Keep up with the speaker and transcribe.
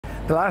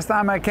The last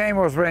time I came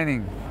was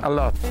raining a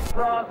lot.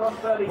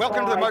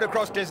 Welcome to the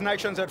motocross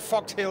destinations at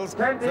Foxhill,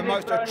 the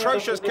most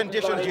atrocious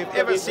conditions you've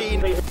ever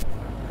seen.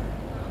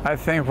 I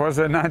think it was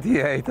a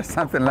 98 or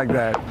something like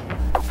that.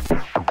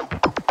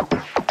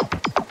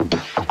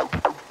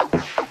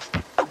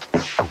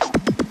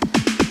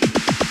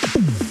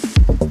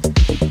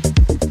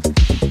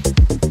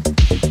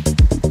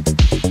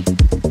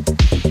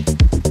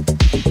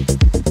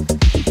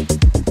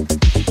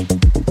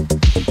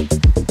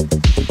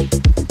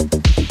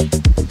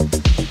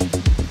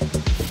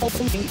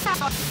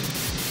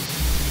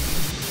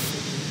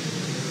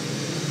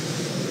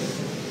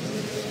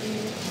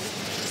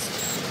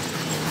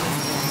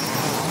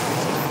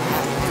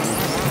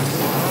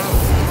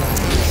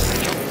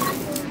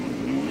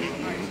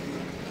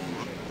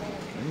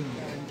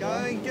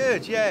 Going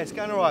good, yeah, it's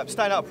going all right. I'm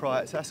staying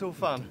upright, so that's all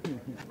fun.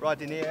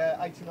 Riding here,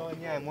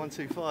 89 Yam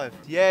 125.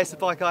 Yeah, it's the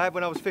bike I had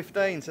when I was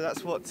 15, so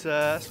that's what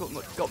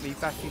got me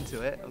back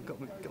into it.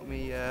 Got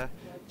me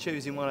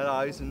choosing one of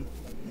those, and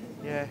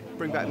yeah,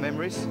 bring back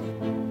memories.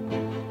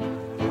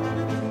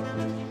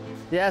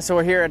 Yeah, so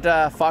we're here at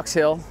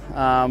Foxhill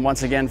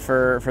once again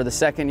for the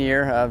second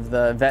year of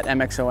the Vet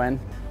MXON.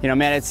 You know,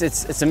 man,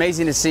 it's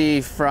amazing to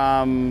see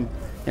from,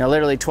 you know,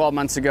 literally 12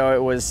 months ago.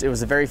 It was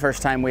the very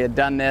first time we had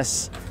done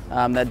this.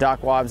 That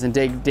Doc Wobbs and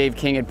Dave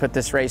King had put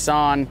this race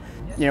on.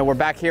 You know, we're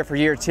back here for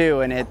year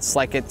two, and it's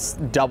like it's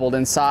doubled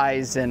in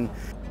size. And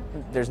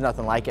there's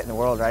nothing like it in the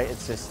world, right?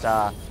 It's just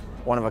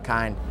one of a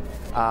kind.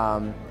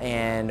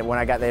 And when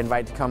I got the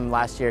invite to come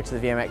last year to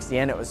the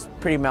VMXdN, it was a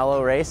pretty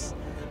mellow race.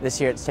 This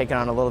year it's taken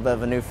on a little bit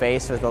of a new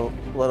face with a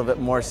little bit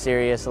more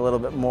serious, a little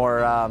bit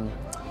more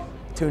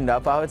tuned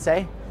up, I would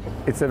say.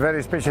 It's a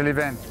very special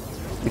event.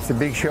 It's a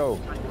big show.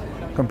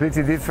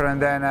 Completely different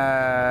than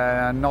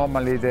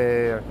normally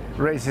the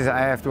races I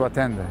have to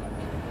attend.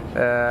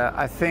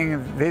 I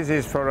think this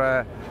is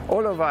for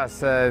all of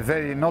us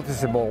very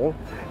noticeable,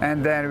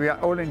 and then we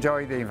all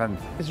enjoy the event.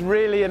 It's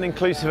really an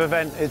inclusive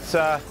event.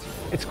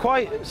 It's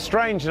quite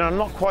strange, and I'm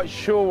not quite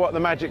sure what the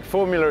magic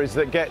formula is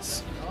that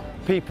gets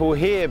people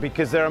here,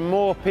 because there are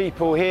more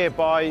people here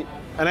by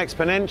an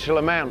exponential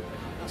amount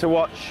to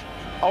watch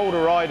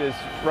older riders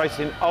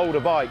racing older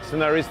bikes than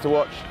there is to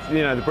watch,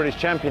 you know, the British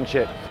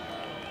Championship.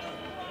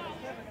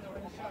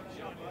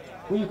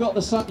 We've got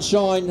the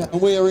sunshine,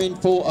 and we are in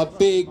for a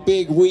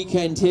big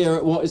weekend here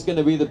at what is going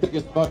to be the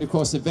biggest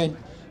motocross event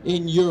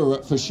in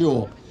Europe for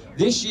sure.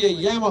 This year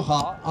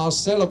Yamaha are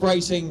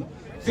celebrating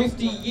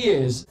 50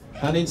 years,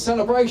 and in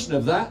celebration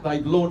of that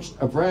they've launched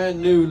a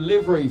brand new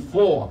livery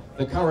for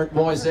the current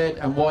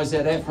YZ and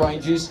YZF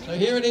ranges. So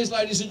here it is,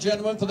 ladies and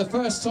gentlemen, for the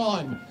first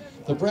time,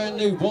 the brand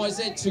new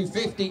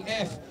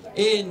YZ250F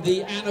in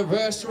the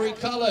anniversary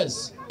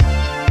colours.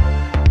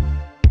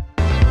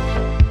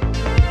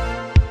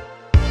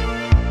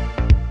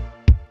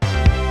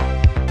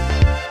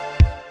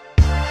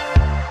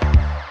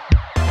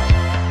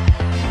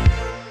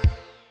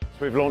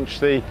 We've launched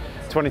the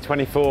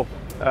 2024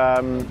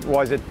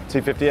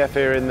 YZ250F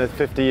here in the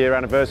 50-year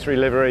anniversary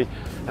livery,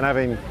 and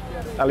having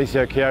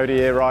Alessio Chiodi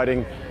here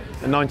riding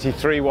a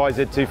 93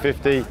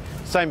 YZ250,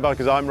 same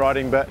bike as I'm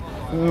riding, but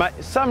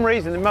some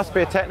reason, it must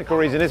be a technical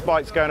reason, this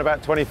bike's going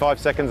about 25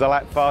 seconds a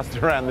lap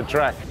faster around the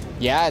track.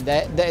 Yeah,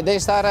 they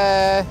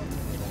started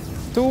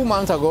 2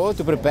 months ago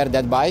to prepare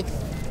that bike.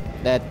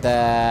 That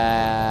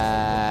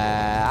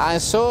I'm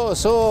so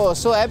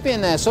happy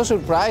and so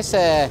surprised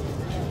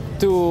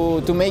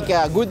to make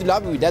a good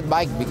love with that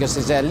bike, because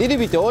it's a little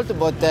bit old,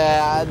 but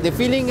the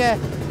feeling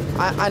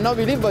I not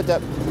believe,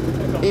 but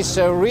it's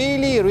a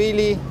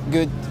really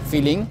good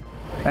feeling.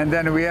 And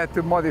then we had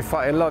to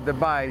modify a lot the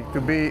bike to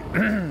be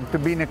to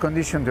be in a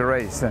condition to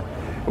race.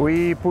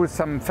 We put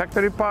some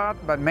factory part,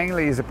 but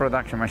mainly it's a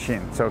production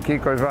machine. So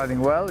Chicco is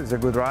riding well, he's a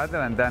good rider,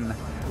 and then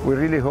we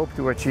really hope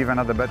to achieve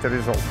another better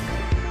result.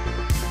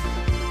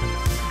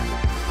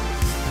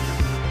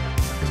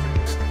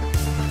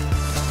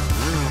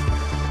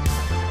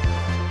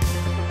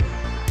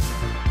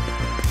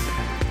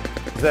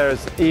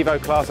 There's Evo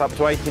class up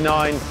to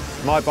 89,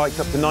 my bike's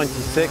up to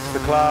 96 for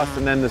class,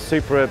 and then the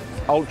Super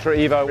Ultra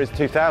Evo is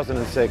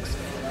 2006.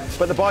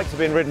 But the bikes have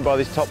been ridden by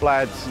these top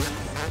lads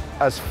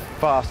as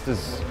fast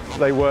as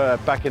they were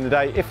back in the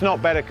day, if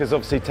not better, because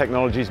obviously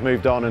technology's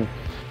moved on. And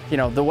you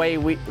know, the way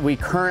we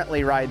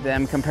currently ride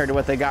them compared to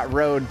what they got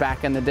rode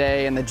back in the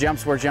day, and the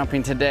jumps we're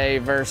jumping today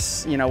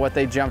versus, you know, what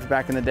they jumped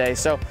back in the day.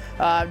 So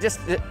just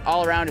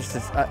all around,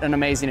 just an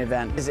amazing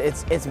event.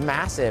 It's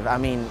massive. I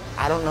mean,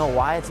 I don't know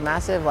why it's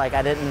massive. Like,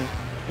 I didn't,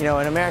 you know,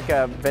 in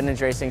America,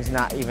 vintage racing's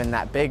not even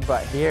that big,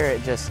 but here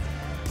it just,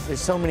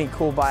 there's so many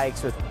cool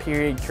bikes with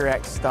period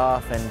correct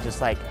stuff and just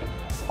like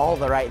all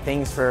the right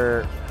things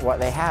for what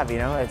they have, you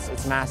know,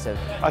 it's massive.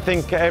 I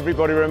think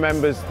everybody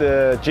remembers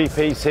the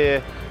GPs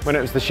here when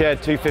it was the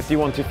shared 250,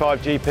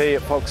 125 GP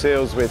at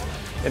Foxhills with,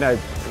 you know,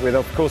 with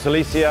of course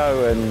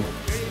Alessio and...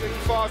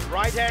 Fast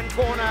right-hand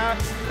corner,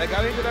 they're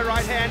going to the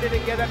right-hander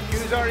together.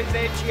 Fusar is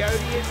there,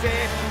 Chiodi is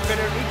there,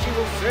 Federici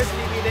will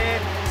certainly be there.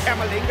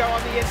 Camalingo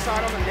on the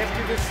inside, on the left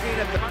of the screen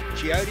at the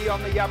Chiodi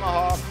on the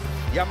Yamaha.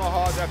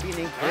 Yamahas have been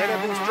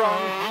incredibly strong.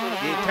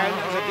 The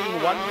Italians have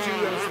been 1, 2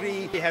 and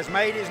 3. He has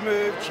made his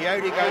move.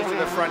 Chiodi goes to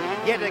the front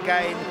yet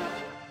again.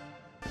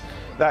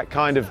 That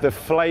kind of the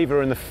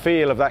flavour and the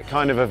feel of that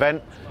kind of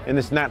event in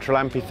this natural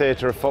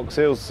amphitheatre of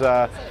Foxhills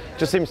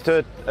just seems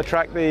to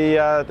attract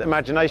the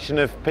imagination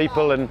of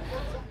people. And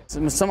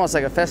it's almost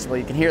like a festival.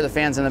 You can hear the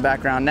fans in the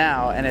background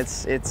now, and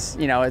it's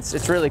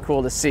really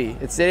cool to see.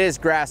 It is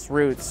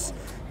grassroots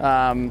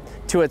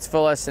to its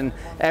fullest, and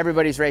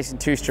everybody's racing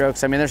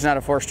 2-strokes. I mean, there's not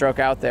a 4-stroke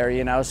out there,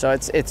 you know, so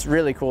it's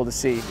really cool to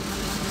see.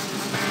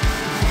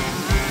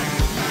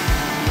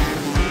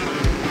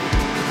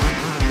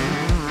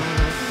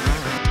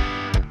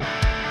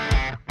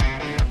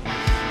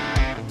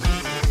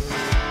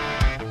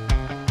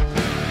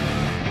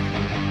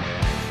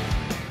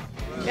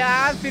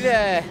 Yeah, I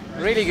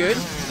feel really good.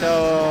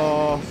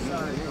 So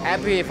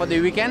happy for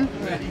the weekend,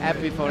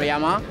 happy for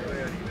Yamaha,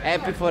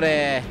 happy for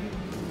the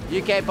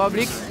UK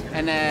public,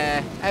 and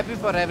happy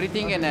for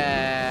everything,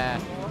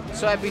 and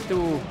so happy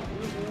to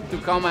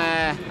come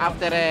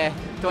after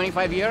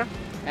 25 years.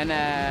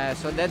 And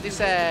so that is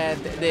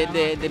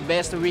the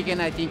best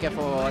weekend, I think,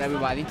 for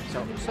everybody.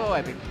 So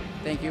happy.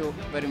 Thank you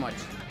very much.